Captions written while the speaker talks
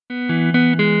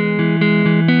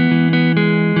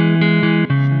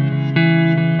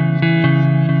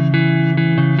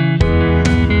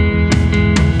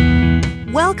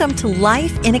Welcome to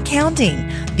Life in Accounting,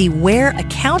 the Where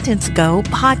Accountants Go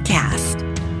podcast.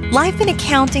 Life in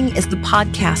Accounting is the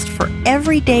podcast for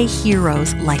everyday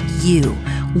heroes like you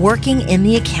working in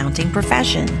the accounting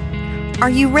profession. Are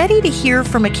you ready to hear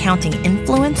from accounting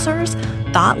influencers,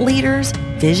 thought leaders,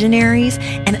 visionaries,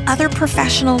 and other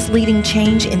professionals leading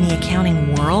change in the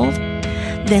accounting world?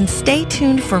 Then stay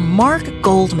tuned for Mark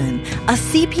Goldman, a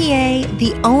CPA,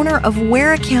 the owner of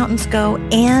Where Accountants Go,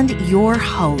 and your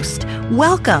host.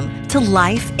 Welcome to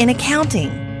Life in Accounting.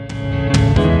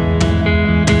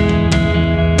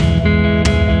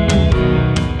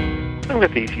 I don't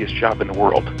have the easiest job in the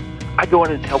world. I go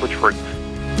in and tell the truth.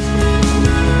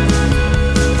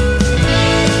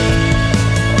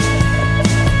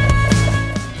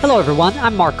 Hello everyone,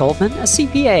 I'm Mark Goldman, a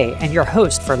CPA and your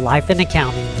host for Life in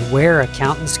Accounting, the Where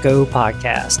Accountants Go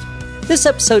podcast. This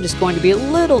episode is going to be a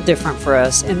little different for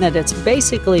us in that it's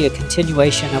basically a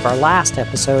continuation of our last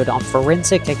episode on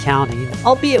forensic accounting,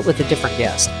 albeit with a different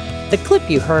guest. The clip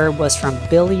you heard was from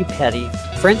Billy Petty,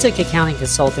 forensic accounting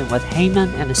consultant with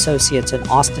Heyman & Associates in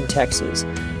Austin, Texas.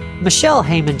 Michelle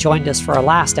Heyman joined us for our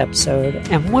last episode,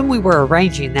 and when we were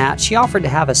arranging that, she offered to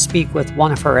have us speak with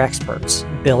one of her experts,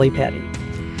 Billy Petty.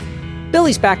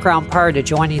 Billy's background prior to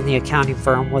joining the accounting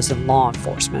firm was in law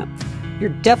enforcement.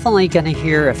 You're definitely going to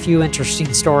hear a few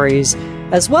interesting stories,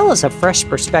 as well as a fresh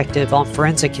perspective on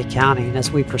forensic accounting as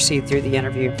we proceed through the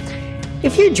interview.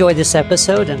 If you enjoyed this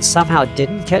episode and somehow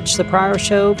didn't catch the prior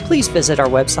show, please visit our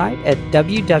website at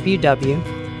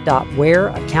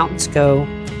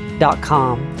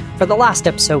www.whereaccountantsgo.com for the last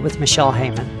episode with Michelle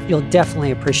Heyman. You'll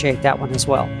definitely appreciate that one as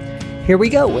well. Here we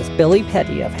go with Billy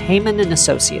Petty of Heyman &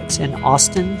 Associates in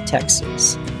Austin,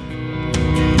 Texas.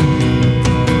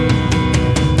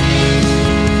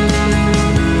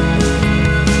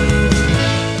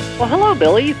 Well, hello,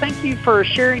 Billy. Thank you for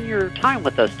sharing your time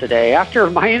with us today. After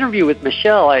my interview with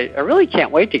Michelle, I really can't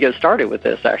wait to get started with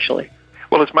this, actually.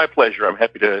 Well, it's my pleasure. I'm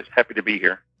happy to be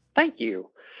here. Thank you.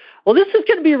 Well, this is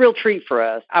going to be a real treat for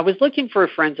us. I was looking for a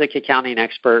forensic accounting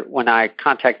expert when I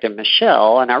contacted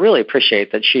Michelle, and I really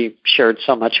appreciate that she shared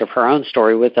so much of her own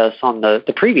story with us on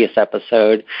the previous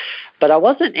episode. But I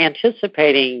wasn't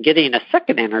anticipating getting a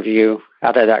second interview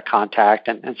out of that contact,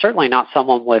 and certainly not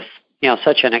someone with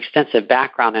such an extensive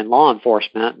background in law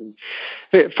enforcement. And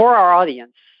for our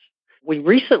audience, we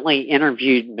recently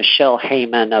interviewed Michelle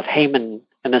Heyman of Heyman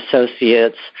 &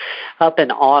 Associates up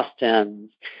in Austin,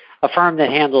 a firm that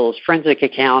handles forensic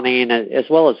accounting as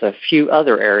well as a few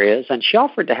other areas. And she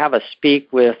offered to have us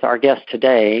speak with our guest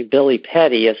today, Billy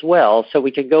Petty, as well, so we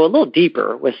could go a little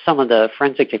deeper with some of the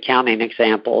forensic accounting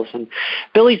examples. And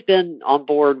Billy's been on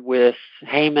board with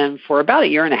Heyman for about a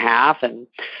year and a half and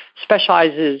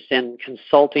specializes in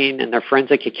consulting in their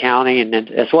forensic accounting and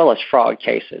as well as fraud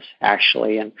cases,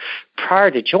 actually. And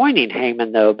prior to joining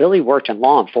Heyman, though, Billy worked in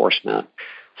law enforcement,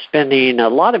 spending a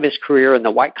lot of his career in the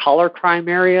white-collar crime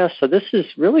area. So this is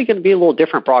really going to be a little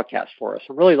different broadcast for us.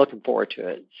 I'm really looking forward to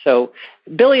it. So,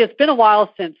 Billy, it's been a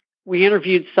while since we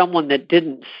interviewed someone that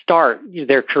didn't start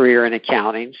their career in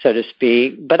accounting, so to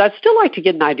speak. But I'd still like to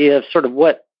get an idea of sort of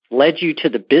what led you to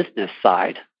the business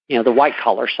side, the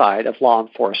white-collar side of law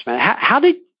enforcement. How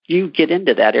did you get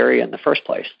into that area in the first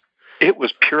place? It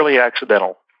was purely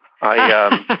accidental.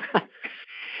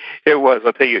 It was.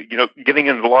 I'll tell you, getting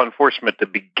into law enforcement to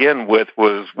begin with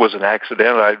was an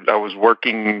accident. I was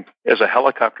working as a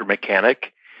helicopter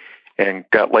mechanic and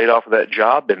got laid off of that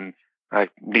job, and I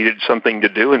needed something to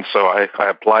do, and so I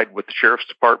applied with the sheriff's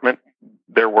department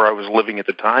there where I was living at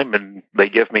the time, and they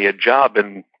gave me a job,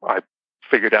 and I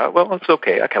figured out, well, it's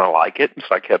okay. I kind of like it, and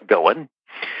so I kept going.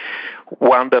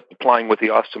 Wound up applying with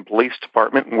the Austin Police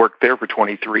Department and worked there for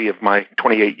 23 of my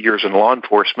 28 years in law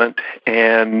enforcement,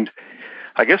 and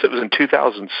I guess it was in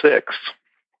 2006,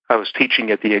 I was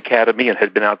teaching at the academy and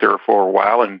had been out there for a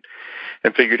while and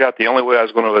figured out the only way I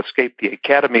was going to escape the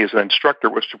academy as an instructor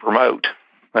was to promote.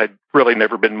 I'd really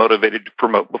never been motivated to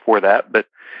promote before that, but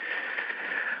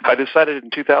I decided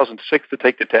in 2006 to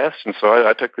take the test, and so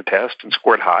I took the test and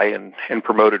scored high and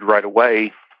promoted right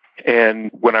away. And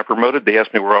when I promoted, they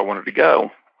asked me where I wanted to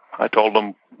go. I told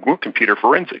them, well, computer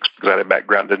forensics, because I had a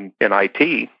background in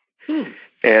IT.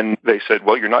 And they said,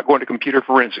 well, you're not going to computer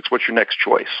forensics. What's your next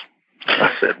choice?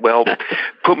 I said, well,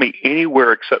 put me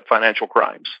anywhere except financial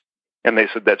crimes. And they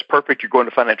said, that's perfect. You're going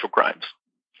to financial crimes.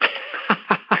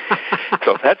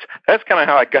 So that's kind of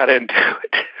how I got into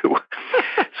it.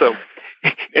 So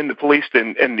in the police,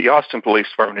 in the Austin Police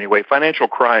Department anyway, financial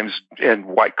crimes and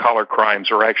white-collar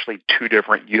crimes are actually two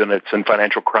different units, and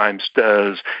financial crimes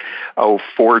does,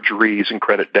 forgeries and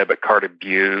credit debit card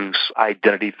abuse,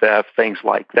 identity theft, things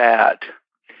like that.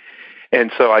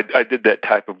 And so I did that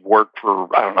type of work for,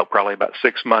 I don't know, probably about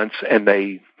 6 months, and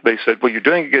they said, well, you're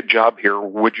doing a good job here.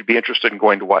 Would you be interested in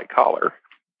going to white-collar?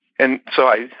 And so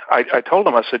I told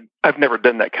them, I said, I've never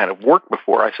done that kind of work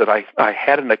before. I said, I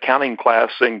had an accounting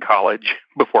class in college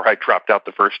before I dropped out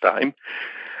the first time.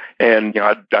 And,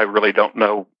 I really don't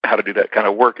know how to do that kind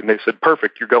of work. And they said,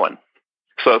 perfect, you're going.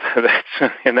 So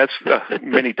that's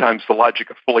many times the logic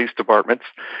of police departments.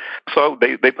 So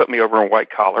they put me over in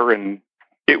white collar, and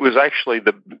it was actually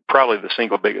probably the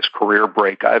single biggest career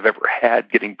break I've ever had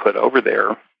getting put over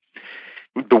there.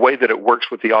 The way that it works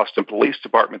with the Austin Police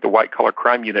Department, the white-collar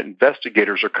crime unit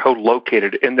investigators are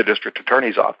co-located in the district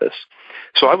attorney's office.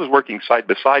 So I was working side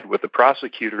by side with the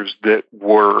prosecutors that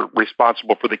were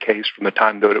responsible for the case from the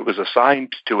time that it was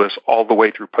assigned to us all the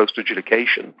way through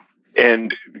post-adjudication.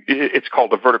 And it's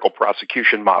called a vertical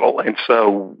prosecution model. And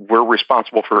so we're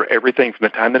responsible for everything from the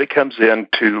time that it comes in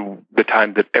to the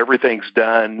time that everything's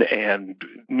done and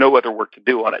no other work to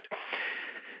do on it.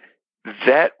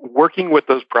 That working with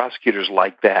those prosecutors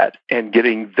like that and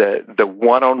getting the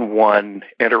one-on-one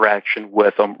interaction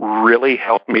with them really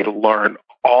helped me to learn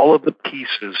all of the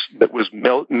pieces that was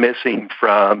missing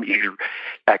from either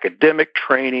academic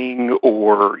training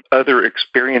or other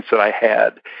experience that I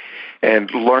had, and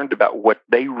learned about what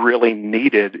they really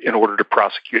needed in order to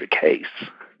prosecute a case.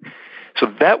 So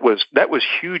that was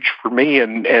huge for me,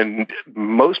 and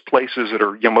most places that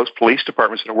are, most police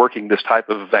departments that are working this type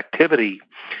of activity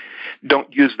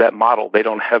don't use that model. They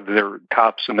don't have their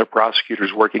cops and their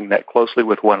prosecutors working that closely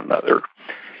with one another.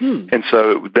 And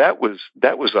so that was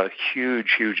a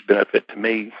huge, huge benefit to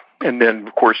me. And then,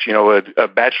 of course, a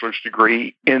bachelor's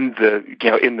degree in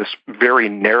in this very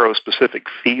narrow, specific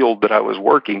field that I was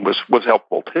working was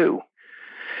helpful too.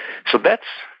 So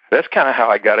that's kind of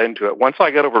how I got into it. Once I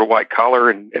got over to white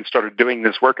collar and started doing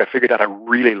this work, I figured out I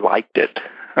really liked it.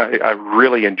 I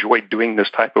really enjoyed doing this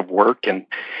type of work and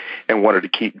wanted to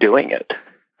keep doing it.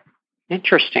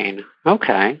 Interesting.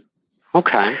 Okay.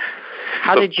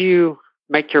 How did you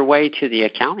make your way to the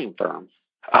accounting firm?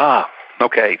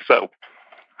 Okay. So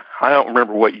I don't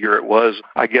remember what year it was.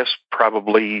 I guess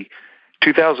probably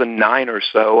 2009 or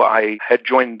so, I had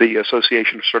joined the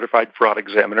Association of Certified Fraud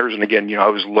Examiners. And again, I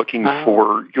was looking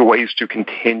for ways to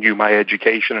continue my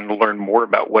education and to learn more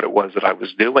about what it was that I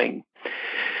was doing.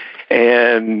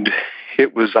 And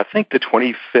it was, I think, the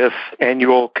 25th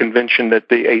annual convention that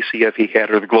the ACFE had,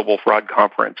 or the Global Fraud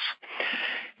Conference.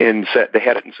 They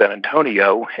had it in San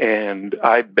Antonio, and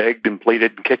I begged and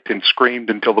pleaded and kicked and screamed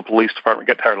until the police department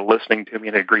got tired of listening to me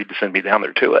and agreed to send me down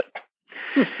there to it.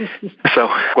 So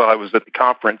while I was at the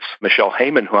conference, Michelle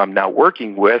Heyman, who I'm now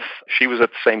working with, she was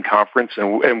at the same conference,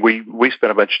 and we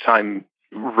spent a bunch of time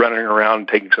running around,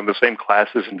 taking some of the same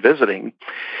classes and visiting.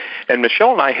 And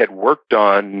Michelle and I had worked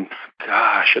on,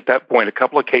 at that point, a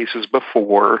couple of cases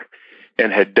before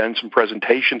and had done some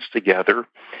presentations together.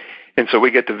 And so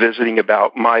we get to visiting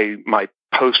about my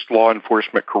post-law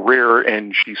enforcement career,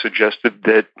 and she suggested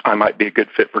that I might be a good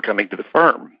fit for coming to the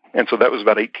firm. And so that was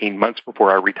about 18 months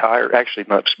before I retired. Actually,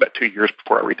 no, it was about 2 years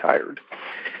before I retired.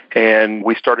 And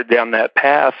we started down that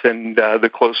path, and the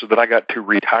closer that I got to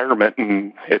retirement,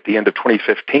 and at the end of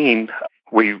 2015,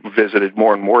 we visited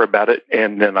more and more about it,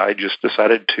 and then I just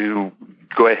decided to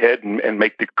go ahead and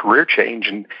make the career change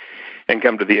and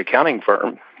come to the accounting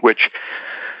firm, which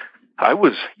I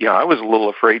was a little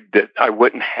afraid that I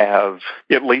wouldn't have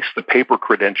at least the paper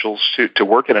credentials to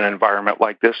work in an environment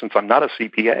like this, since I'm not a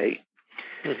CPA.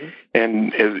 Mm-hmm.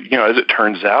 And as it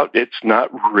turns out, it's not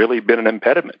really been an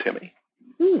impediment to me.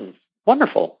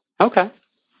 Wonderful. Okay.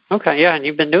 Yeah, and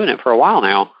you've been doing it for a while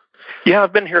now. Yeah,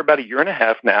 I've been here about 1.5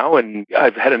 years now, and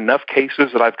I've had enough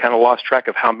cases that I've kind of lost track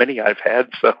of how many I've had.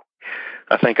 So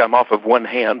I think I'm off of one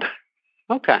hand.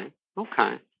 Okay.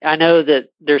 I know that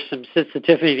there's some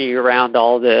sensitivity around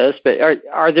all this, but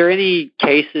are there any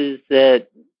cases that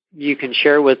you can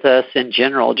share with us in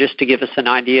general, just to give us an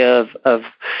idea of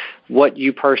what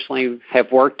you personally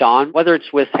have worked on, whether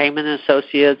it's with Heyman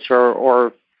Associates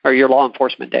or your law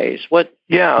enforcement days?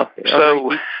 I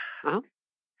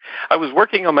was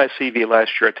working on my CV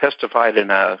last year. I testified in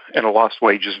a lost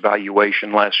wages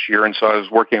valuation last year, and so I was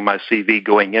working on my CV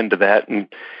going into that and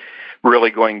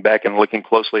really going back and looking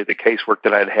closely at the casework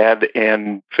that I'd had,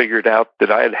 and figured out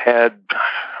that I had,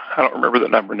 I don't remember the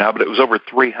number now, but it was over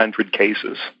 300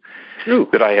 cases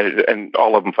that I had, and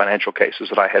all of them financial cases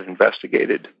that I had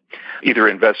investigated, either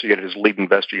investigated as lead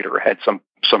investigator or had some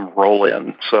role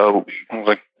in. So I was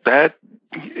like,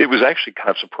 it was actually kind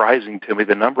of surprising to me,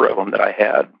 the number of them that I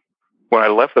had. When I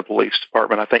left the police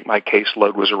department, I think my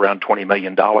caseload was around $20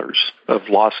 million of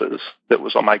losses that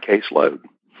was on my caseload.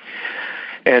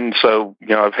 And so,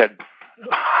 I've had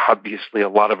obviously a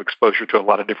lot of exposure to a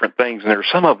lot of different things, and there are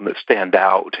some of them that stand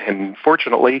out. And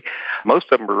fortunately,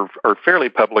 most of them are fairly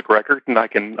public record, and I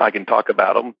can talk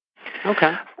about them.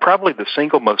 Okay. Probably the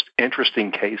single most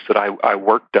interesting case that I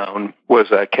worked on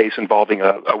was a case involving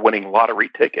a winning lottery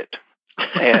ticket.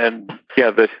 And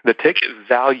the ticket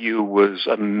value was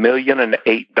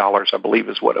 $1,008,008, I believe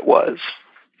is what it was.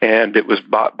 And it was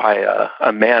bought by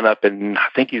a man up in, I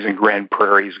think he's in Grand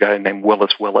Prairie, he's a guy named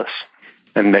Willis.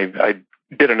 And I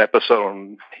did an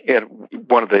episode in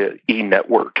one of the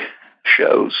E-Network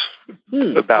shows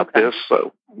about this.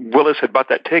 So Willis had bought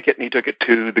that ticket, and he took it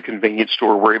to the convenience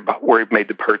store where he made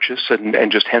the purchase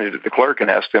and just handed it to the clerk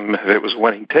and asked him if it was a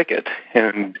winning ticket.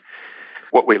 And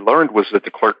what we learned was that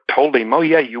the clerk told him, "Oh,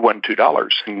 yeah, you won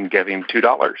 $2," and gave him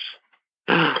 $2.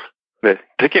 The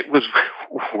ticket was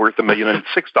worth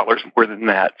 $1,006,000 more than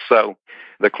that. So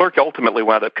the clerk ultimately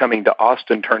wound up coming to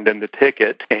Austin, turned in the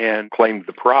ticket, and claimed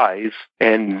the prize.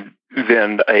 And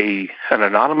then an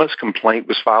anonymous complaint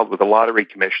was filed with the Lottery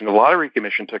Commission. The Lottery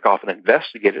Commission took off and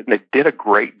investigated, and they did a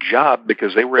great job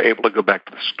because they were able to go back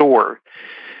to the store,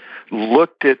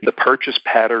 looked at the purchase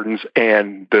patterns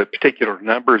and the particular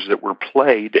numbers that were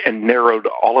played, and narrowed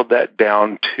all of that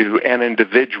down to an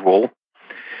individual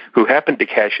who happened to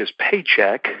cash his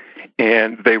paycheck,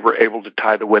 and they were able to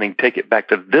tie the winning ticket back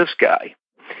to this guy,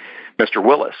 Mr.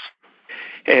 Willis.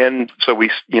 And so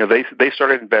they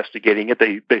started investigating it.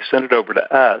 They sent it over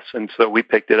to us, and so we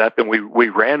picked it up and we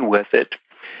ran with it,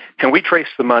 and we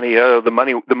traced the money.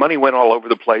 The money went all over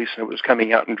the place, and it was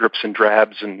coming out in drips and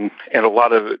drabs, and a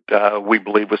lot of it we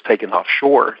believe was taken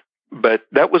offshore. But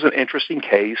that was an interesting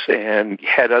case and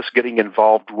had us getting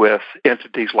involved with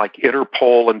entities like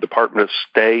Interpol and Department of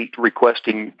State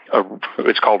requesting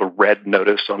it's called a red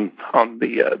notice on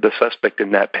the suspect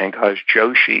in that, Pankaj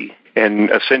Joshi.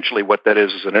 And essentially what that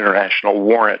is an international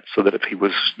warrant, so that if he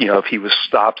was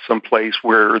stopped someplace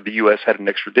where the U.S. had an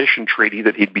extradition treaty,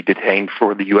 that he'd be detained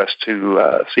for the U.S.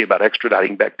 to see about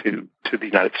extraditing back to the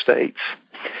United States.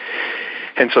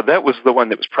 And so that was the one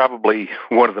that was probably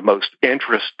one of the most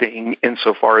interesting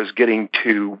insofar as getting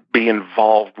to be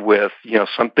involved with,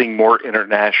 something more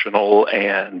international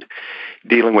and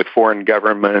dealing with foreign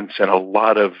governments and a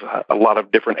lot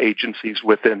of different agencies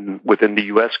within the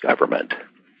U.S. government.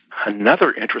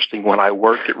 Another interesting one I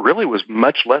worked, it really was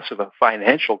much less of a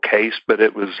financial case, but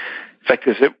it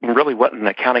really wasn't an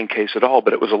accounting case at all,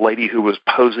 but it was a lady who was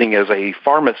posing as a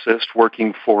pharmacist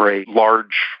working for a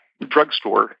large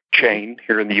drugstore chain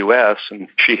here in the U.S., and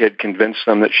she had convinced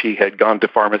them that she had gone to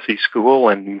pharmacy school,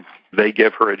 and they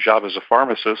gave her a job as a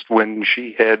pharmacist when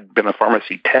she had been a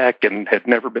pharmacy tech and had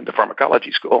never been to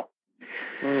pharmacology school.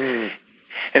 And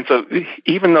so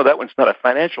even though that one's not a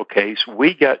financial case,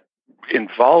 we got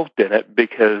involved in it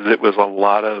because it was a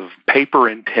lot of paper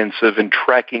intensive and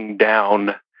tracking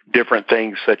down different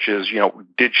things such as,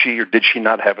 did she or did she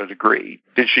not have a degree?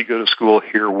 Did she go to school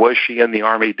here? Was she in the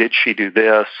Army? Did she do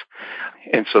this?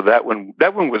 And so that one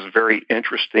was very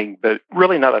interesting, but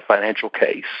really not a financial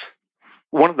case.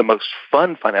 One of the most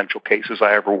fun financial cases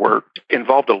I ever worked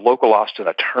involved a local Austin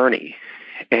attorney.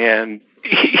 And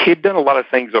he'd done a lot of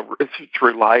things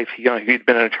through life. He'd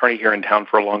been an attorney here in town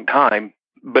for a long time.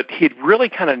 But he'd really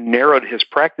kind of narrowed his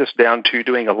practice down to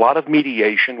doing a lot of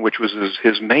mediation, which was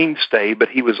his mainstay, but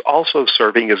he was also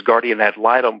serving as guardian ad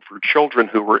litem for children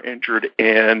who were injured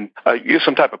in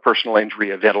some type of personal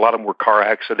injury event. A lot of them were car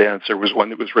accidents. There was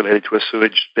one that was related to a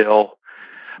sewage spill.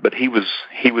 But he was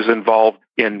involved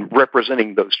in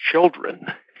representing those children.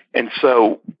 And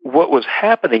so what was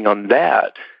happening on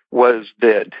that was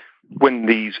that when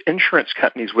these insurance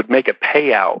companies would make a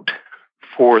payout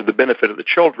for the benefit of the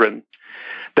children,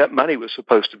 that money was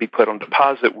supposed to be put on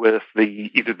deposit with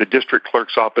either the district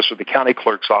clerk's office or the county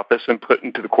clerk's office and put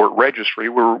into the court registry,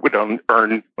 where it would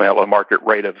earn a market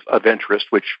rate of interest,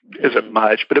 which isn't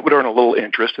much, but it would earn a little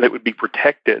interest and it would be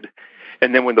protected.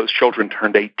 And then when those children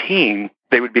turned 18,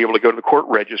 they would be able to go to the court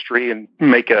registry and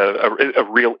make a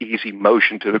real easy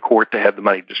motion to the court to have the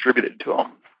money distributed to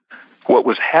them. What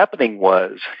was happening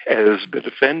was, as the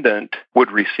defendant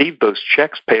would receive those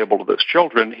checks payable to those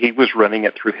children, he was running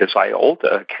it through his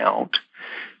IOLTA account,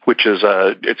 which is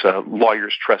it's a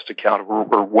lawyer's trust account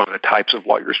or one of the types of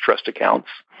lawyer's trust accounts.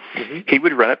 Mm-hmm. He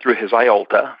would run it through his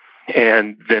IOLTA,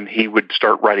 And then he would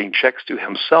start writing checks to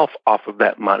himself off of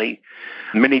that money,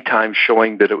 many times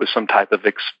showing that it was some type of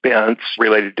expense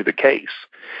related to the case.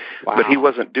 Wow. But he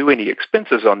wasn't due any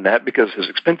expenses on that because his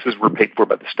expenses were paid for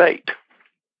by the state.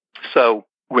 So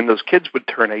when those kids would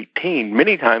turn 18,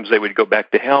 many times they would go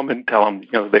back to him and tell him,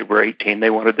 they were 18, they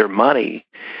wanted their money.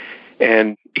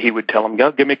 And he would tell them,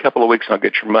 give me a couple of weeks and I'll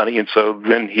get your money. And so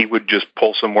then he would just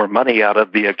pull some more money out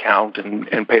of the account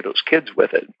and pay those kids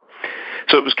with it.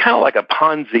 So it was kind of like a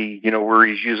Ponzi, where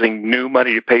he's using new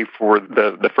money to pay for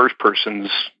the first person's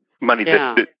money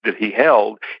that he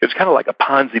held. It was kind of like a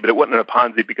Ponzi, but it wasn't a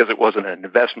Ponzi because it wasn't an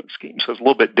investment scheme. So it's a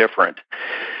little bit different.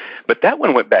 But that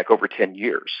one went back over 10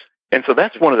 years. And so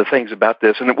that's one of the things about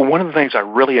this. And one of the things I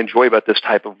really enjoy about this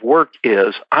type of work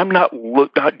is not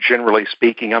generally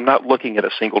speaking, I'm not looking at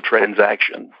a single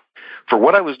transaction. For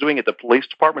what I was doing at the police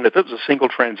department, if it was a single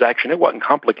transaction, it wasn't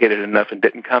complicated enough and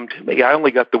didn't come to me. I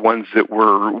only got the ones that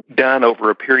were done over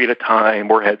a period of time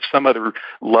or had some other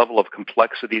level of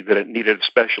complexity that it needed a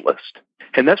specialist.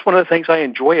 And that's one of the things I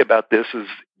enjoy about this is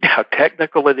how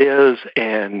technical it is,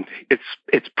 and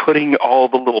it's putting all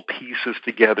the little pieces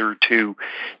together to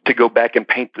go back and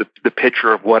paint the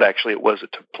picture of what actually it was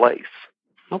that took place.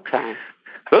 Okay.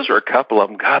 Those are a couple of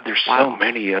them. God, there's so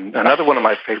many. And another one of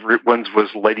my favorite ones was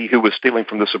a lady who was stealing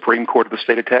from the Supreme Court of the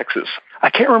state of Texas. I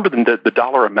can't remember the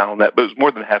dollar amount on that, but it was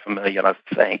more than $500,000,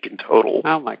 I think, in total.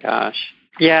 Oh, my gosh.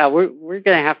 Yeah, we're going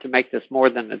to have to make this more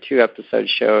than a 2-episode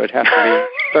show. It'd have to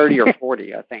be 30 or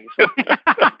 40, I think.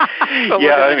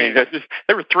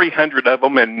 There were 300 of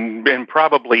them, and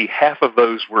probably half of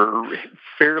those were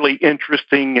fairly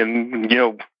interesting, and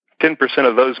 10%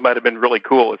 of those might have been really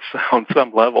cool on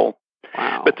some level.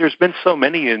 Wow. But there's been so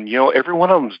many, and every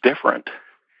one of them's different.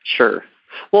 Sure.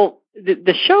 Well,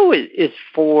 the show is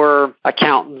for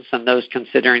accountants and those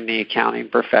considering the accounting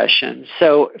profession.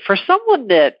 So for someone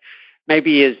that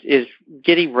maybe is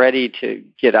getting ready to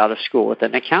get out of school with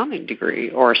an accounting degree,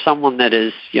 or someone that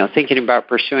is thinking about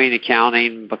pursuing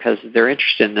accounting because they're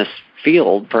interested in this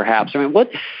field, perhaps. I mean,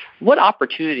 what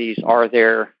opportunities are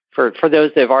there for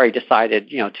those that have already decided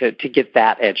to get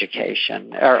that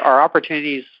education? Are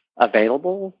opportunities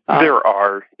available? There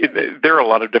are a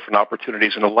lot of different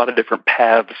opportunities and a lot of different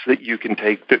paths that you can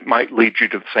take that might lead you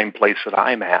to the same place that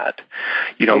I'm at.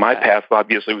 My path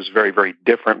obviously was very, very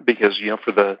different because,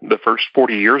 for the first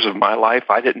 40 years of my life,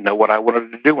 I didn't know what I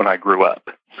wanted to do when I grew up.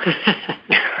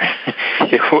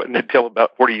 It wasn't until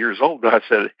about 40 years old that I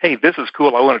said, hey, this is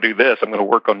cool. I want to do this. I'm going to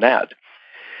work on that.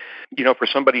 For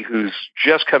somebody who's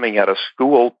just coming out of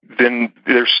school, then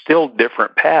there's still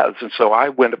different paths. And so I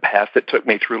went a path that took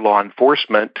me through law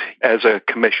enforcement as a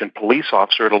commissioned police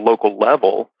officer at a local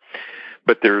level,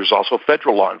 but there's also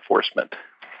federal law enforcement.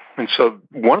 And so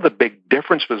one of the big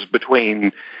differences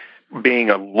between being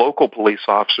a local police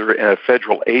officer and a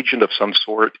federal agent of some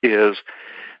sort is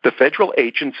the federal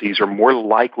agencies are more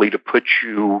likely to put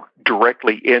you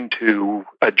directly into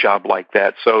a job like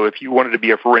that. So if you wanted to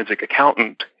be a forensic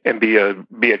accountant and be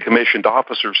a commissioned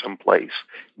officer someplace,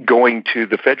 going to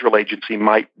the federal agency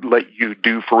might let you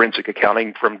do forensic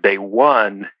accounting from day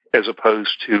one, as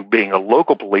opposed to being a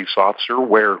local police officer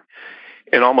where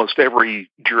in almost every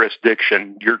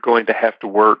jurisdiction, you're going to have to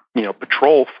work,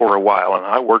 patrol for a while. And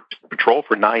I worked patrol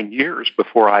for 9 years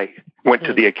before I went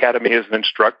to the academy as an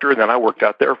instructor. And then I worked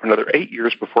out there for another 8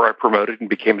 years before I promoted and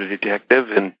became a detective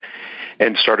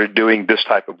and started doing this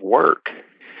type of work.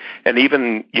 And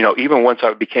even once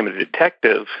I became a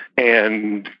detective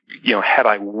and, had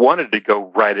I wanted to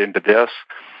go right into this,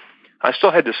 I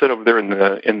still had to sit over there in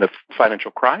the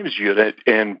financial crimes unit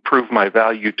and prove my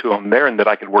value to them there and that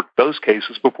I could work those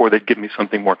cases before they'd give me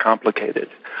something more complicated.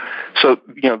 So,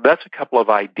 that's a couple of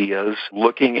ideas.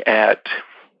 Looking at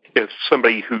if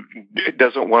somebody who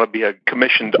doesn't want to be a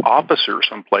commissioned officer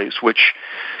someplace, which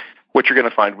what you're going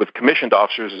to find with commissioned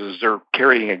officers is they're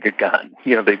carrying a gun.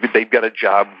 They've got a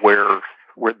job where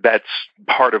that's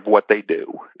part of what they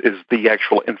do is the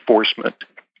actual enforcement.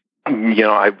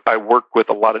 I work with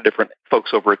a lot of different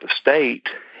folks over at the state,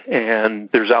 and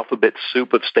there's alphabet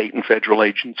soup of state and federal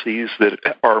agencies that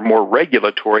are more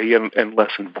regulatory and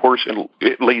less enforcing.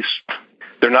 At least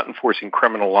they're not enforcing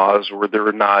criminal laws, or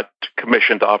they're not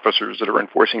commissioned officers that are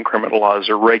enforcing criminal laws,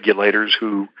 or regulators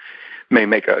who may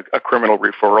make a criminal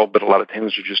referral, but a lot of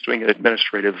times they're just doing an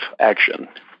administrative action.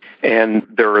 And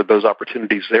there are those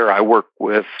opportunities there. I work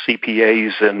with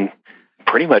CPAs and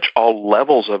pretty much all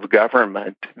levels of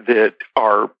government that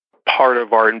are part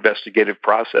of our investigative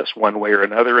process one way or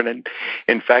another. And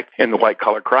in fact, in the white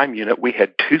collar crime unit, we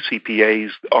had 2 CPAs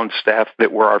on staff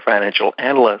that were our financial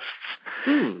analysts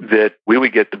that we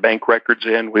would get the bank records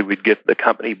in, we would get the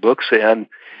company books in,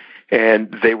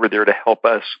 And they were there to help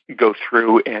us go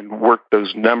through and work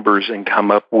those numbers and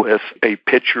come up with a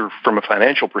picture from a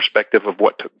financial perspective of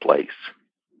what took place.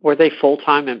 Were they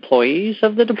full-time employees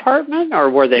of the department, or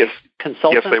were they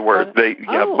consultants? Yes, they were.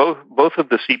 Both of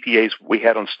the CPAs we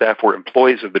had on staff were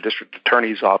employees of the district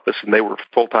attorney's office, and they were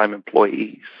full-time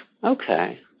employees.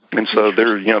 Okay. And so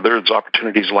there's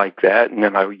opportunities like that. And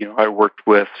then I worked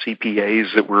with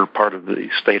CPAs that were part of the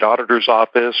state auditor's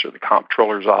office or the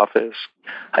comptroller's office.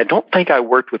 I don't think I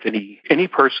worked with any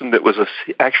person that was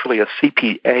actually a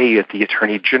CPA at the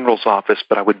attorney general's office,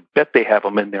 but I would bet they have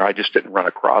them in there. I just didn't run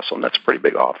across them. That's a pretty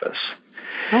big office.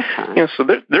 Okay. So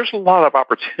there's a lot of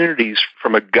opportunities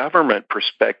from a government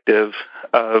perspective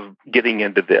of getting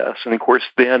into this. And of course,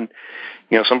 then,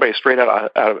 somebody straight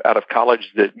out of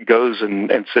college that goes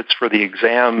and sits for the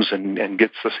exams and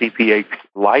gets the CPA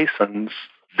license,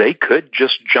 they could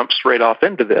just jump straight off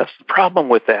into this. The problem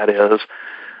with that is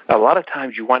a lot of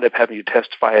times you wind up having to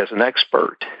testify as an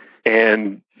expert,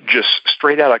 and just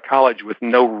straight out of college with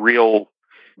no real,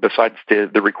 besides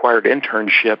the required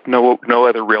internship, no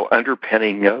other real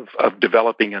underpinning of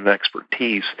developing an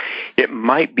expertise, it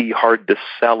might be hard to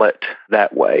sell it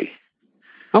that way.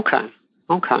 Okay.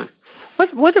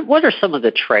 What are some of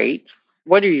the traits?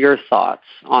 What are your thoughts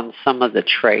on some of the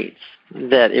traits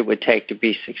that it would take to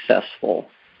be successful?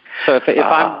 So if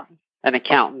I'm an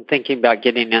accountant thinking about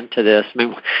getting into this, I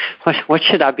mean, what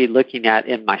should I be looking at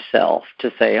in myself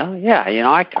to say, oh yeah,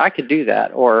 I could do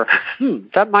that, or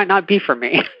that might not be for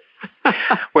me?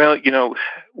 Well,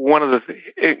 one of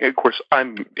of course,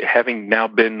 I'm having now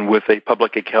been with a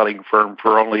public accounting firm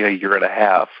for only a year and a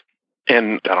half.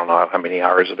 And I don't know how many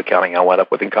hours of accounting I went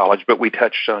up with in college, but we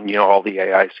touched on, all the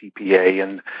AICPA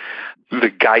and the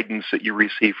guidance that you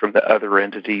receive from the other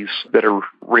entities that are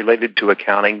related to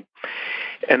accounting.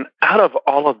 And out of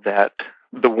all of that,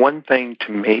 the one thing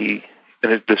to me,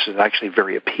 and this is actually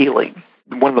very appealing,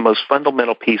 one of the most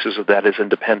fundamental pieces of that is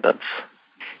independence.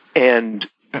 And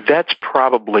that's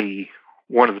probably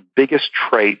one of the biggest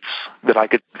traits that I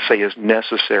could say is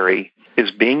necessary, is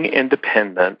being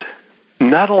independent,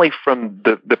 not only from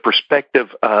the perspective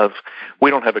of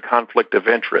we don't have a conflict of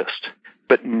interest,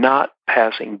 but not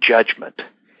passing judgment.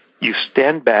 You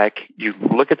stand back, you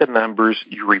look at the numbers,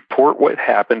 you report what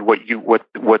happened, what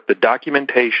the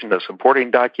documentation, the supporting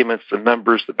documents, the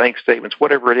numbers, the bank statements,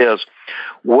 whatever it is,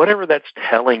 whatever that's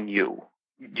telling you,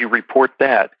 you report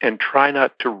that and try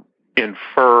not to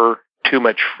infer too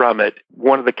much from it.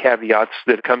 One of the caveats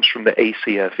that comes from the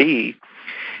ACFE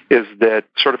is that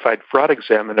certified fraud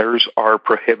examiners are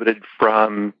prohibited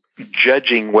from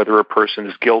judging whether a person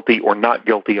is guilty or not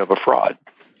guilty of a fraud.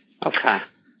 Okay.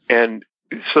 And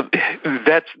so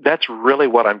that's really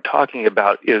what I'm talking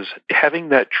about, is having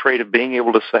that trait of being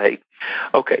able to say,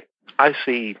 okay, I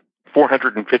see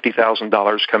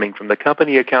 $450,000 coming from the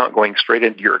company account going straight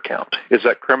into your account. Is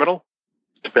that criminal?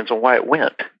 Depends on why it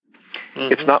went.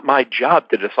 Mm-hmm. It's not my job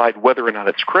to decide whether or not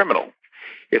it's criminal.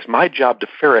 It's my job to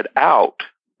ferret out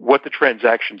what the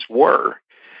transactions were,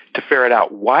 to ferret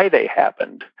out why they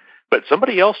happened. But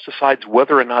somebody else decides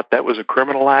whether or not that was a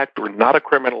criminal act or not a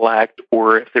criminal act,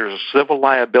 or if there's a civil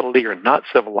liability or not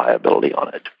civil liability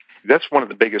on it. That's one of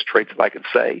the biggest traits that I could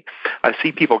say. I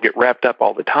see people get wrapped up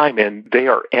all the time, and they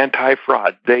are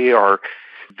anti-fraud. They are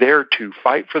there to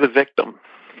fight for the victim.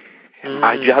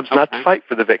 My job's not to fight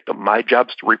for the victim. My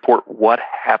job's to report what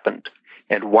happened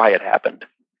and why it happened.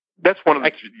 That's one of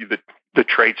the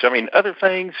traits. I mean, other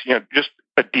things, just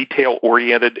a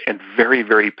detail-oriented and very,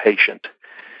 very patient.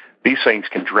 These things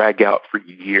can drag out for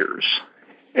years,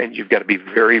 and you've got to be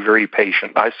very, very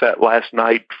patient. I sat last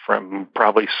night from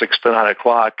probably 6 to 9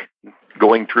 o'clock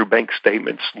going through bank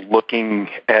statements, looking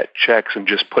at checks and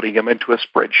just putting them into a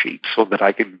spreadsheet so that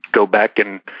I could go back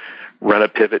and run a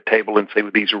pivot table and say,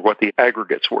 well, these are what the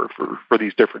aggregates were for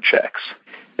these different checks.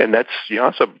 And that's,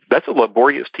 that's a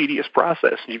laborious, tedious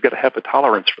process. And you've got to have a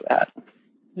tolerance for that.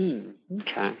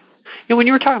 Okay. When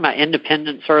you were talking about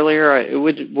independence earlier,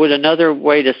 would another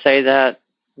way to say that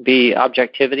be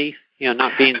objectivity,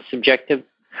 not being subjective?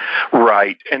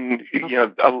 Right. And,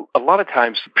 a lot of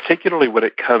times, particularly when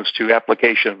it comes to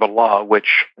application of a law,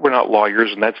 which we're not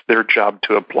lawyers and that's their job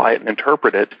to apply it and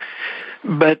interpret it,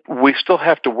 but we still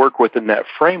have to work within that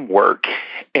framework.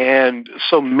 And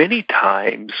so many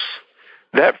times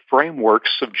that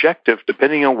framework's subjective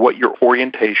depending on what your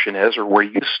orientation is or where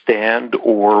you stand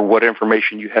or what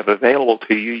information you have available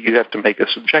to you. You have to make a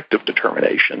subjective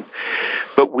determination.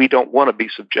 But we don't want to be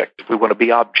subjective. We want to be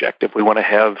objective. We want to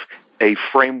have a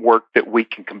framework that we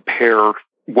can compare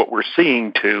what we're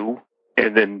seeing to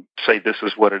and then say this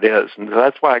is what it is. And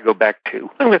that's why I go back to,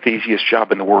 I'm not the easiest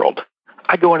job in the world.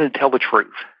 I go in and tell the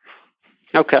truth.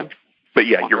 Okay. But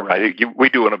yeah, you're right. We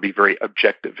do want to be very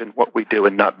objective in what we do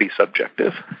and not be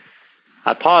subjective.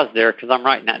 I paused there because I'm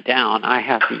writing that down. I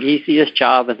have the easiest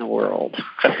job in the world.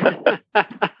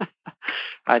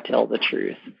 I tell the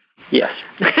truth. Yes.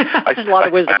 There's a lot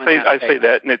of wisdom I say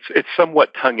that, and it's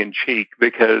somewhat tongue-in-cheek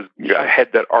because I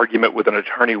had that argument with an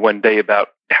attorney one day about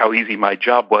how easy my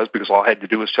job was because all I had to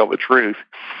do was tell the truth.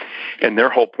 And their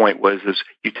whole point was,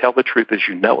 you tell the truth as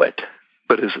you know it,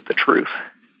 but is it the truth?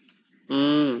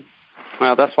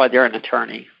 Well, that's why they're an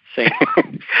attorney. See?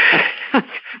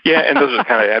 Yeah, and those are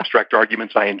kind of abstract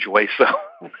arguments I enjoy. So,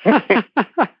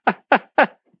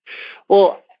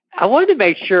 well, I wanted to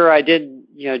make sure I didn't,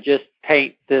 just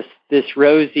paint this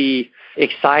rosy,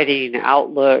 exciting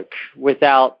outlook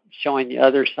without showing the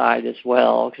other side as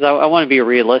well, because I want to be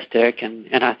realistic, and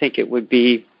I think it would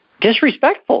be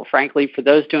disrespectful, frankly, for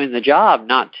those doing the job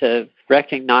not to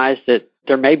recognize that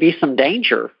there may be some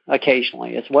danger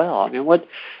occasionally as well. I mean, what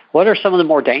are some of the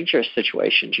more dangerous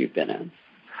situations you've been in?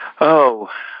 Oh,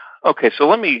 okay. So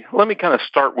let me kind of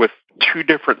start with two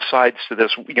different sides to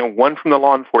this. One from the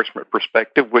law enforcement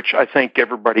perspective, which I think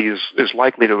everybody is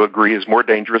likely to agree is more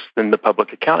dangerous than the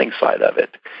public accounting side of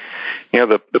it.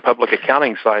 The public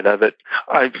accounting side of it,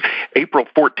 April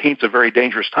 14th is a very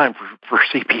dangerous time for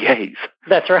CPAs.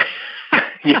 That's right.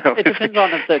 It depends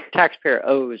on if the taxpayer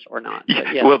owes or not.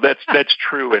 Yeah. Well, that's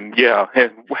true, and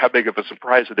how big of a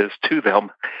surprise it is to them.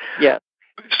 Yeah.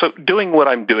 So doing what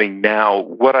I'm doing now,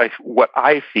 what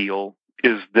I feel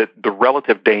is that the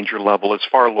relative danger level is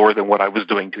far lower than what I was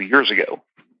doing 2 years ago.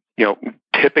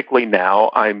 Typically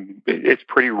now it's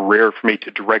pretty rare for me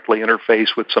to directly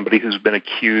interface with somebody who's been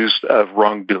accused of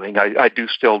wrongdoing. I do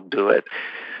still do it.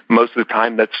 Most of the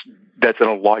time that's in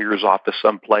a lawyer's office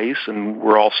someplace, and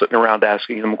we're all sitting around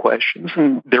asking them questions.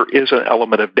 And there is an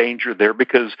element of danger there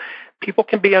because people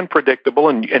can be unpredictable,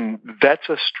 and that's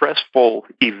a stressful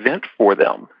event for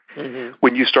them. Mm-hmm.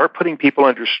 When you start putting people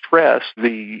under stress,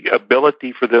 the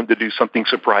ability for them to do something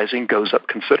surprising goes up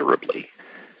considerably.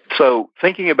 So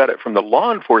thinking about it from the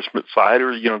law enforcement side,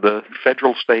 or the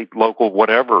federal, state, local,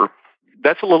 whatever,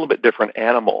 that's a little bit different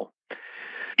animal.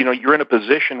 You're in a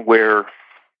position where,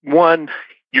 one,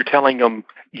 you're telling them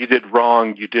you did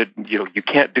wrong, you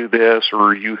can't do this,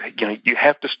 or you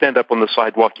have to stand up on the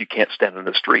sidewalk, you can't stand in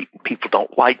the street. People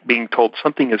don't like being told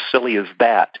something as silly as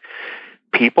that.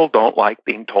 People don't like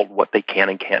being told what they can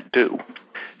and can't do.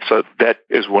 So that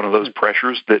is one of those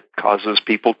pressures that causes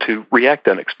people to react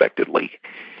unexpectedly.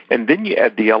 And then you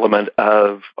add the element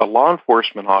of a law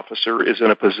enforcement officer is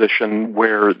in a position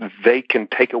where they can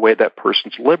take away that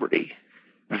person's liberty.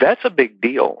 That's a big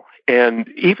deal. And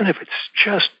even if it's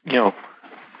just,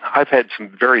 I've had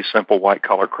some very simple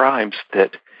white-collar crimes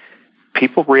that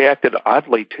people reacted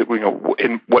oddly to,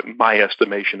 in what my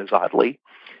estimation is oddly,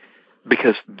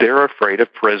 because they're afraid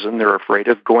of prison, they're afraid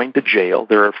of going to jail,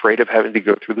 they're afraid of having to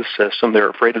go through the system, they're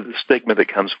afraid of the stigma that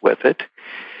comes with it,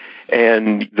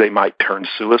 and they might turn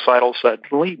suicidal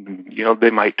suddenly, they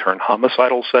might turn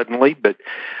homicidal suddenly, but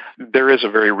there is a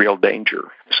very real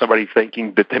danger. Somebody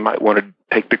thinking that they might want to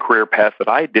take the career path that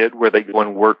I did, where they go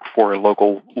and work for a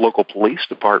local police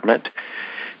department,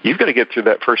 you've got to get through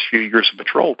that first few years of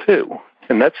patrol too,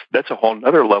 and that's a whole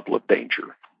other level of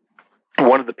danger.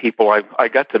 One of the people I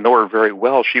got to know her very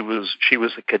well. She was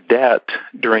a cadet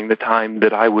during the time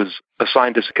that I was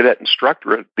assigned as a cadet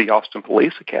instructor at the Austin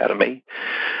Police Academy.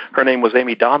 Her name was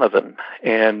Amy Donovan,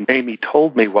 and Amy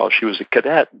told me while she was a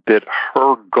cadet that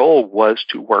her goal was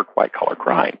to work white-collar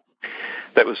crime.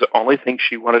 That was the only thing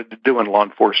she wanted to do in law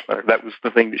enforcement. That was the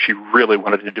thing that she really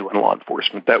wanted to do in law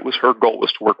enforcement. That was her goal,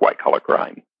 was to work white-collar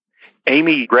crime.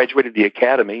 Amy graduated the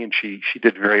academy, and she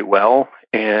did very well,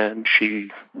 and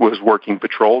she was working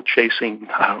patrol, chasing,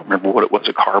 I don't remember what it was,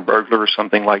 a car burglar or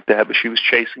something like that, but she was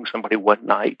chasing somebody one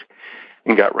night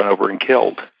and got run over and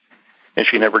killed, and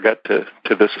she never got to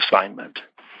this assignment.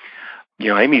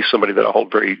 Amy's somebody that I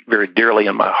hold very, very dearly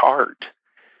in my heart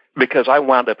because I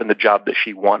wound up in the job that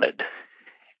she wanted,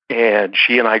 and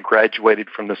she and I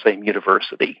graduated from the same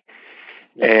university,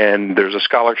 and there's a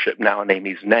scholarship now in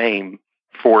Amy's name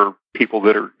for people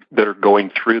that are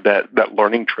going through that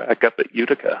learning track up at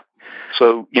Utica.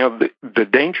 So, the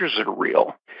dangers are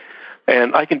real.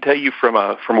 And I can tell you from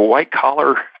a white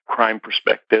collar crime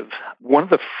perspective, one of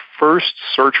the first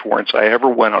search warrants I ever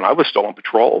went on, I was still on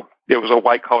patrol. It was a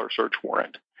white collar search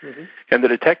warrant. Mm-hmm. And the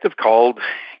detective called,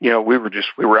 we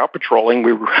were out patrolling.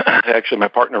 We were actually, my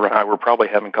partner and I were probably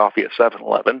having coffee at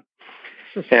 7-Eleven.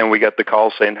 And we got the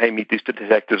call saying, hey, meet these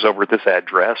detectives over at this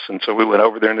address. And so we went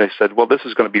over there, and they said, well, this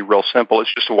is going to be real simple.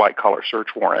 It's just a white-collar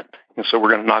search warrant. And so we're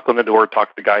going to knock on the door, talk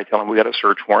to the guy, tell him we got a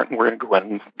search warrant, and we're going to go in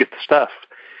and get the stuff.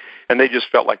 And they just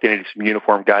felt like they needed some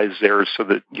uniformed guys there so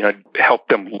that, help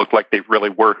them look like they really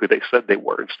were who they said they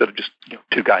were instead of just,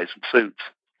 two guys in suits.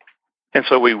 And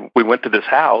so we went to this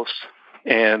house,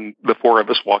 and the four of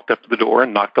us walked up to the door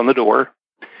and knocked on the door.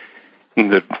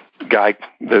 And the guy,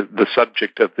 the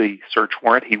subject of the search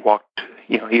warrant, he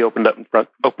opened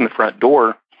the front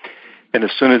door. And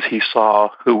as soon as he saw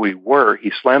who we were,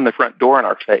 he slammed the front door in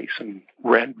our face and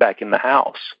ran back in the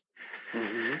house.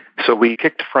 Mm-hmm. So we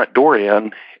kicked the front door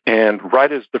in, and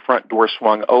right as the front door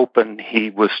swung open, he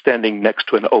was standing next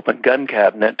to an open gun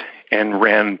cabinet and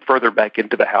ran further back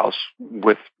into the house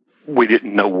with we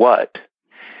didn't know what.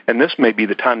 And this may be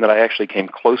the time that I actually came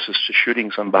closest to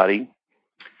shooting somebody,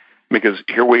 because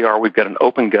here we are, we've got an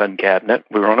open gun cabinet,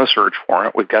 we were on a search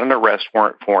warrant, we've got an arrest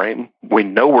warrant for him, we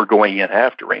know we're going in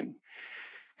after him.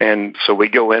 And so we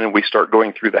go in and we start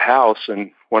going through the house,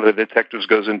 and one of the detectives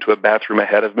goes into a bathroom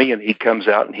ahead of me, and he comes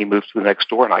out and he moves to the next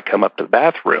door, and I come up to the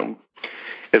bathroom.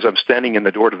 As I'm standing in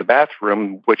the door to the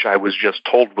bathroom, which I was just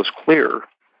told was clear,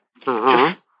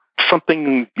 just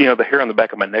something, the hair on the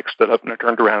back of my neck stood up, and I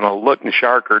turned around and I looked, and the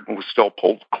shower curtain was still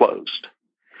pulled closed.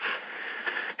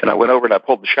 And I went over and I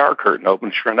pulled the shower curtain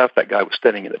open. Sure enough, that guy was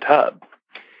standing in the tub.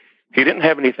 He didn't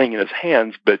have anything in his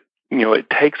hands, but it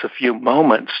takes a few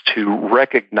moments to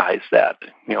recognize that.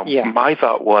 My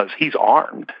thought was, he's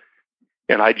armed.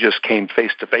 And I just came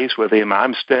face to face with him.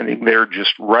 I'm standing there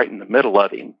just right in the middle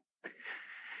of him.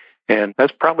 And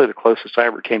that's probably the closest I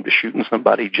ever came to shooting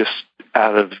somebody, just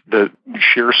out of the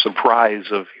sheer surprise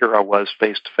of here I was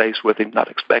face to face with him, not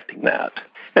expecting that.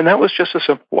 And that was just a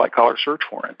simple white-collar search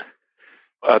warrant.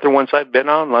 Other ones I've been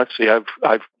on, let's see,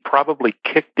 I've probably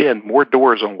kicked in more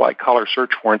doors on white-collar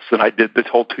search warrants than I did the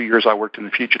whole 2 years I worked in the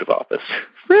fugitive office.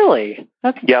 Really?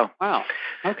 Yeah. Wow.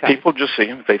 Okay. People just see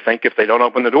them. They think if they don't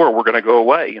open the door, we're going to go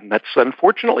away. And that's,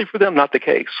 unfortunately for them, not the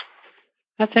case.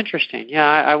 That's interesting. Yeah,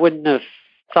 I wouldn't have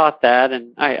thought that,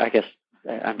 and I guess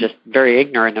I'm just very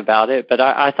ignorant about it, but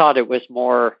I thought it was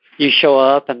more you show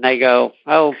up and they go,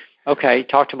 oh, okay,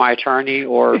 talk to my attorney,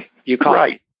 or you call.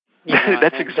 Right.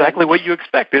 That's exactly what you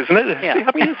expect, isn't it? Yeah.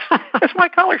 I mean, it's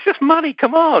white collar. It's just money.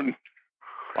 Come on.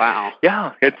 Wow.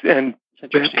 Yeah.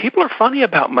 People are funny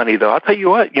about money, though. I'll tell you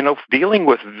what. Dealing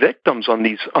with victims on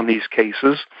these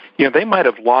cases, they might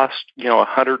have lost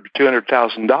 $100,000 to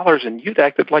 $200,000, and you'd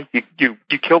acted like you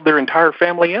killed their entire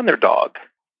family and their dog.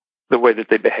 The way that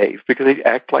they behave, because they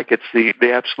act like it's the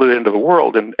absolute end of the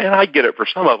world. And I get it for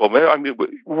some of them. I mean,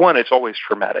 one, it's always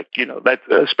traumatic, that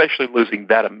especially losing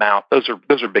that amount, those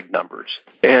are big numbers.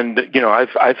 And,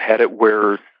 I've had it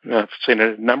where I've seen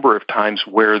it a number of times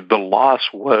where the loss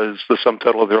was the sum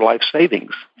total of their life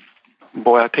savings.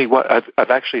 Boy, I'll tell you what, I've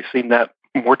actually seen that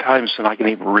more times than I can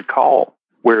even recall,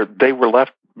 where they were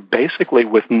left basically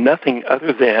with nothing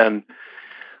other than,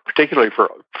 particularly for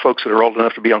folks that are old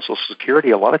enough to be on Social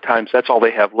Security, a lot of times that's all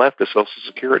they have left is Social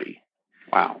Security.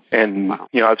 Wow. And,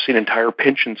 I've seen entire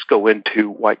pensions go into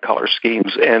white-collar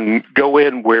schemes and go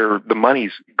in where the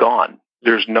money's gone.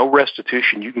 There's no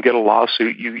restitution. You can get a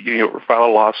lawsuit, you file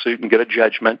a lawsuit and get a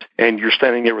judgment, and you're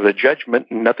standing there with a judgment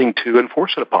and nothing to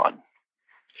enforce it upon.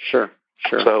 Sure.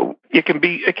 So it can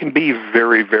be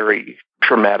very, very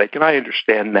traumatic, and I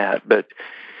understand that, but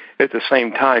at the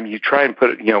same time, you try and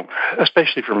put it,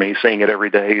 especially for me, seeing it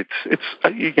every day, it's a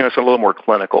little more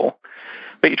clinical.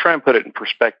 But you try and put it in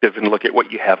perspective and look at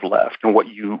what you have left and what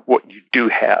you do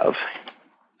have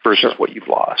versus what you've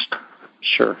lost.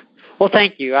 Sure. Well,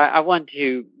 thank you. I wanted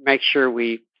to make sure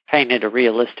we painted a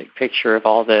realistic picture of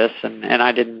all this, and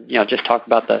I didn't, just talk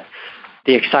about the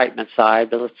excitement side.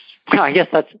 But I guess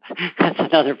that's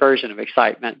another version of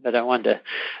excitement. But I wanted to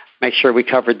make sure we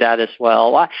covered that as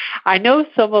well. I know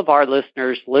some of our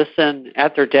listeners listen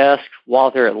at their desk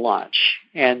while they're at lunch.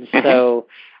 And so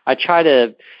I try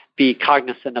to be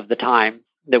cognizant of the time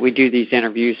that we do these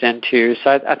interviews into.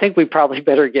 So I think we probably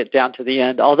better get down to the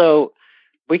end, although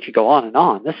we could go on and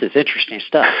on. This is interesting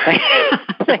stuff.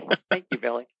 Thank you,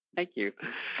 Billy. Thank you.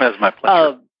 That was my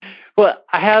pleasure. Well,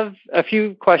 I have a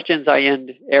few questions I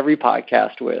end every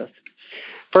podcast with.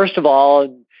 First of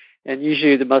all, and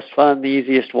usually the most fun, the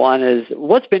easiest one is,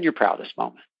 what's been your proudest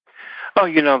moment? Oh,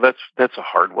 that's a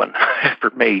hard one for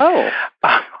me. Oh,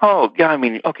 yeah. I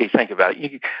mean, okay, think about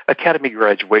it. Academy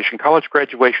graduation, college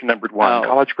graduation number 1,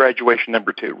 college graduation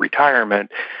number 2,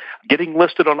 retirement, getting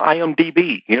listed on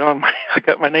IMDb. I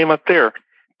got my name up there.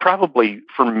 probably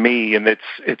for me, and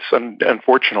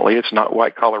unfortunately it's not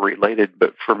white collar related,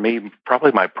 but for me,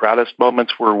 probably my proudest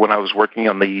moments were when I was working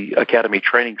on the academy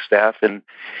training staff and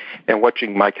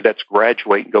watching my cadets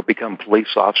graduate and go become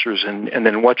police officers, and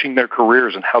then watching their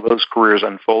careers and how those careers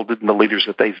unfolded and the leaders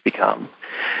that they've become.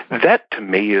 That to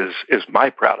me is my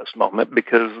proudest moment,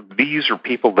 because these are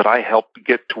people that I helped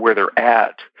get to where they're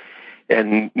at,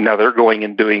 and now they're going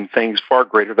and doing things far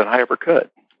greater than I ever could.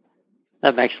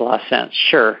 That makes a lot of sense.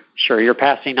 Sure. You're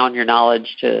passing on your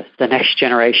knowledge to the next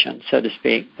generation, so to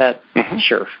speak.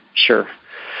 Sure.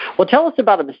 Well, tell us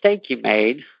about a mistake you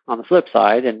made on the flip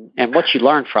side, and what you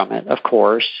learned from it, of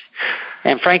course.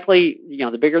 And frankly,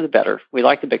 the bigger the better. We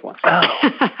like the big ones. Oh.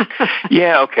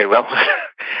 Yeah, okay. Well,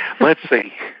 let's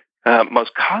see.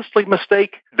 Most costly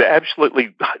mistake, the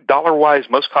absolutely dollar-wise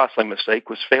most costly mistake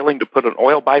was failing to put an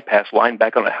oil bypass line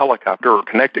back on a helicopter or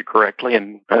connect it correctly,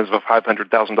 and as a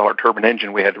 $500,000 turbine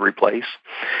engine we had to replace.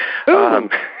 Okay.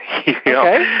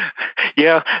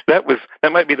 Yeah,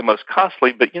 that might be the most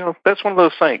costly, but that's one of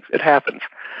those things. It happens.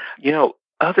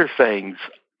 Other things,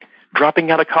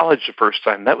 dropping out of college the first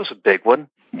time, that was a big one.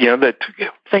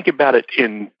 Think about it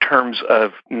in terms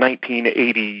of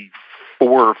 1984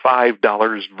 or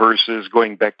 $5 versus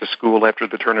going back to school after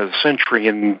the turn of the century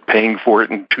and paying for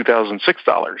it in $2006.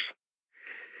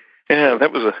 Yeah,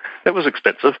 that was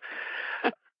expensive.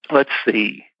 Let's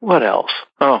see, what else?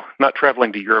 Oh, not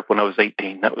traveling to Europe when I was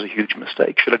 18. That was a huge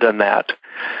mistake. Should have done that.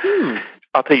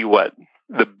 I'll tell you what.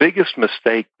 The biggest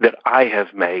mistake that I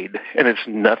have made, and it's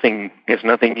nothing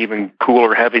even cool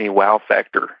or have any wow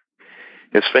factor,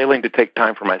 is failing to take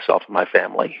time for myself and my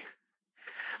family.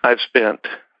 I've spent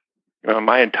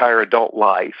my entire adult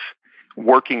life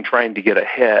working, trying to get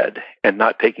ahead, and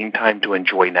not taking time to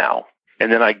enjoy now.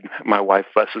 And then my wife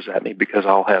fusses at me because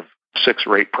I'll have 6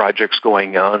 or 8 projects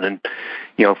going on, and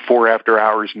 4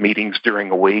 after-hours meetings during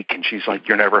a week, and she's like,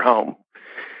 "You're never home."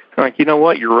 I'm like, "You know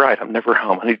what? You're right. I'm never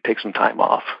home. I need to take some time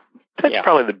off." That's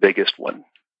probably the biggest one.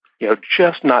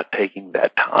 Just not taking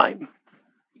that time.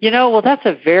 Well, that's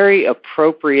a very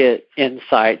appropriate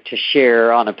insight to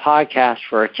share on a podcast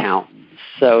for accountants.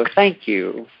 So thank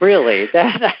you. Really,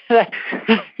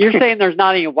 you're saying there's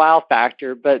not any wow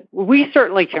factor, but we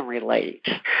certainly can relate.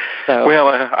 So, well,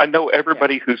 I know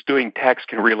everybody who's doing tax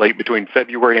can relate between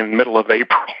February and the middle of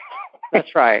April.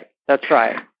 That's right.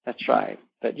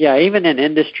 But yeah, even in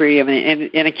industry, I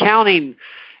mean, in accounting,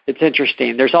 it's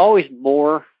interesting. There's always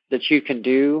more that you can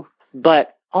do,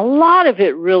 but a lot of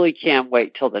it really can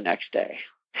wait till the next day.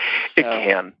 It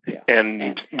can. Yeah.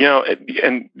 And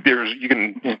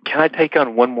can I take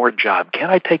on one more job? Can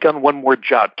I take on one more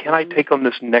job? Can I take on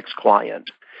this next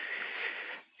client?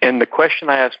 And the question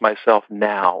I ask myself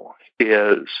now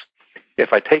is,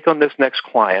 if I take on this next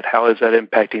client, how is that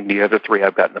impacting the other 3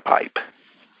 I've got in the pipe?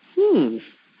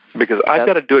 Because I've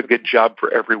got to do a good job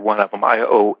for every one of them. I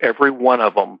owe every one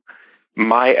of them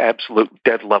my absolute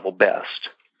dead level best.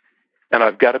 And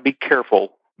I've got to be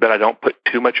careful that I don't put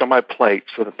too much on my plate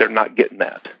so that they're not getting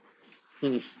that.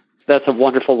 That's a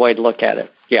wonderful way to look at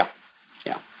it. Yeah.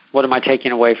 What am I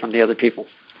taking away from the other people?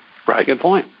 Right. Good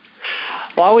point.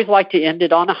 Well, I always like to end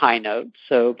it on a high note.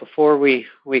 So before we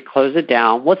close it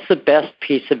down, what's the best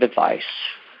piece of advice?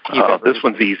 This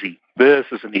one's easy. This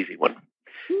is an easy one.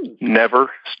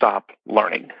 Never stop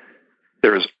learning.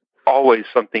 There is always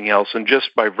something else, and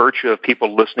just by virtue of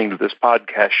people listening to this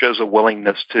podcast shows a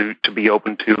willingness to be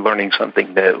open to learning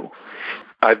something new.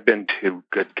 I've been to,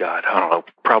 good God, I don't know,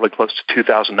 probably close to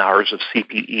 2,000 hours of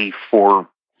CPE for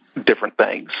different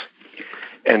things.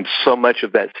 And so much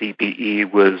of that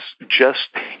CPE was just,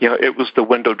 it was the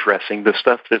window dressing, the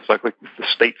stuff that's like the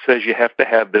state says you have to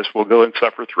have this, we'll go and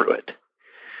suffer through it.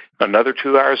 Another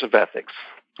 2 hours of ethics.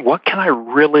 What can I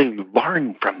really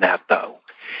learn from that, though?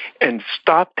 And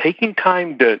stop taking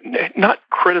time to not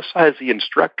criticize the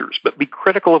instructors, but be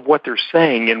critical of what they're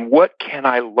saying and what can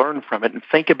I learn from it, and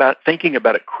thinking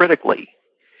about it critically.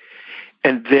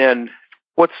 And then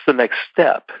what's the next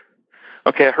step?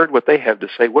 Okay, I heard what they have to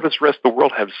say. What does the rest of the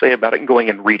world have to say about it? And going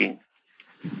and reading.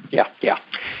 Yeah.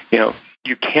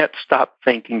 You can't stop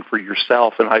thinking for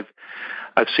yourself. And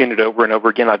I've seen it over and over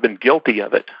again. I've been guilty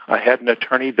of it. I had an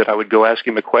attorney that I would go ask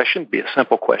him a question, be a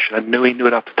simple question. I knew he knew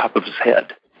it off the top of his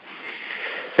head.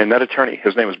 And that attorney,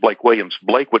 his name was Blake Williams.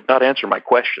 Blake would not answer my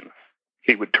question.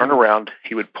 He would turn around,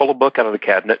 he would pull a book out of the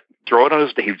cabinet, throw it on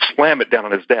his desk, he'd slam it down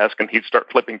on his desk, and he'd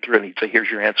start flipping through it, and he'd say, "Here's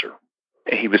your answer."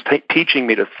 And he was teaching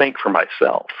me to think for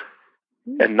myself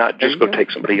and not just go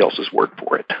take somebody else's word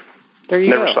for it.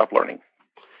 Never stop learning.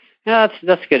 Yeah,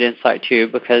 that's good insight, too,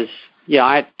 because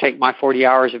I take my 40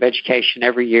 hours of education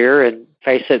every year, and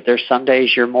face it, there's some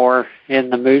days you're more in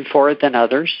the mood for it than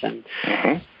others. And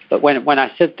But when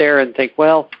I sit there and think,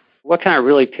 well, what can I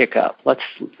really pick up?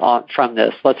 From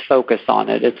this. Let's focus on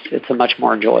it. It's a much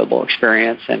more enjoyable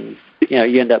experience, and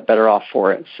you end up better off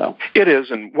for it. So it is.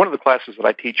 And one of the classes that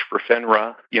I teach for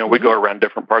FINRA, we go around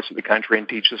different parts of the country and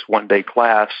teach this one-day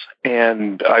class,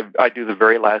 and I do the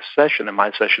very last session, and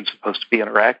my session's supposed to be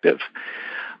interactive.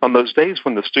 On those days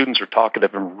when the students are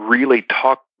talkative and really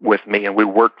talk with me and we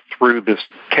work through this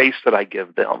case that I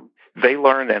give them, they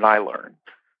learn and I learn.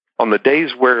 On the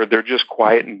days where they're just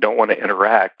quiet and don't want to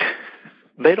interact,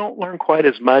 they don't learn quite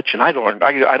as much, and I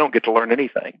don't get to learn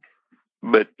anything.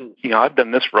 But, I've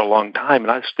done this for a long time,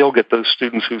 and I still get those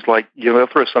students who's like, they'll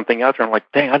throw something out there, and I'm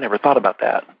like, dang, I never thought about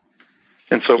that.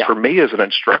 And so for me as an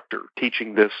instructor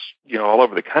teaching this, all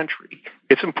over the country,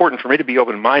 it's important for me to be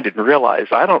open-minded and realize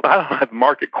I don't have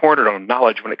market cornered on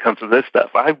knowledge when it comes to this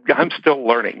stuff. I'm still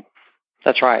learning.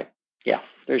 That's right. Yeah.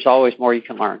 There's always more you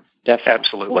can learn. Definitely.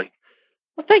 Absolutely.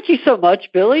 Well, thank you so much,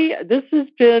 Billy. This has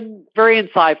been very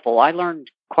insightful. I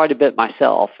learned quite a bit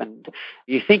myself, and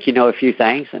you think you know a few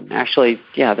things, and actually,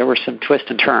 there were some twists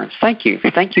and turns. Thank you.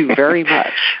 Thank you very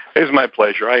much. It was my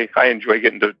pleasure. I enjoy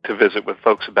getting to visit with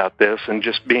folks about this and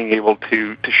just being able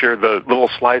to share the little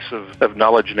slice of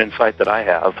knowledge and insight that I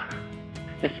have.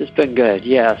 This has been good,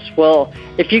 yes. Well,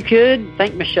 if you could,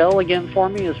 thank Michelle again for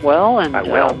me as well. And I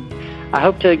will. I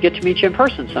hope to get to meet you in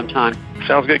person sometime.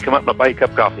 Sounds good. Come up and I'll buy you a cup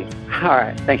of coffee. All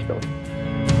right. Thanks, Billy.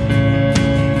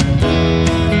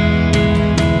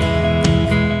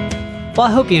 Well,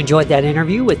 I hope you enjoyed that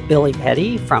interview with Billy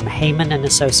Petty from Heyman &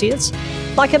 Associates.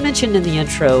 Like I mentioned in the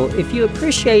intro, if you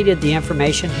appreciated the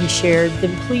information he shared,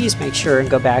 then please make sure and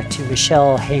go back to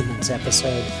Michelle Heyman's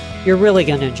episode. You're really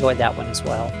going to enjoy that one as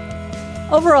well.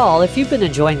 Overall, if you've been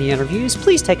enjoying the interviews,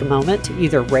 please take a moment to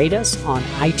either rate us on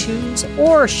iTunes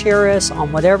or share us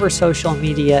on whatever social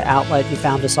media outlet you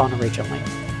found us on originally.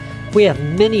 We have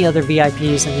many other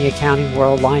VIPs in the accounting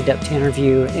world lined up to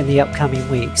interview in the upcoming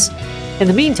weeks. In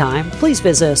the meantime, please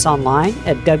visit us online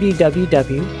at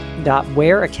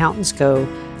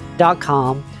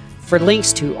www.whereaccountantsgo.com for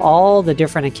links to all the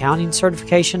different accounting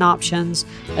certification options,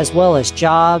 as well as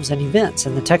jobs and events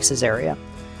in the Texas area.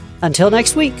 Until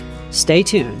next week, stay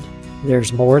tuned.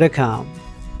 There's more to come.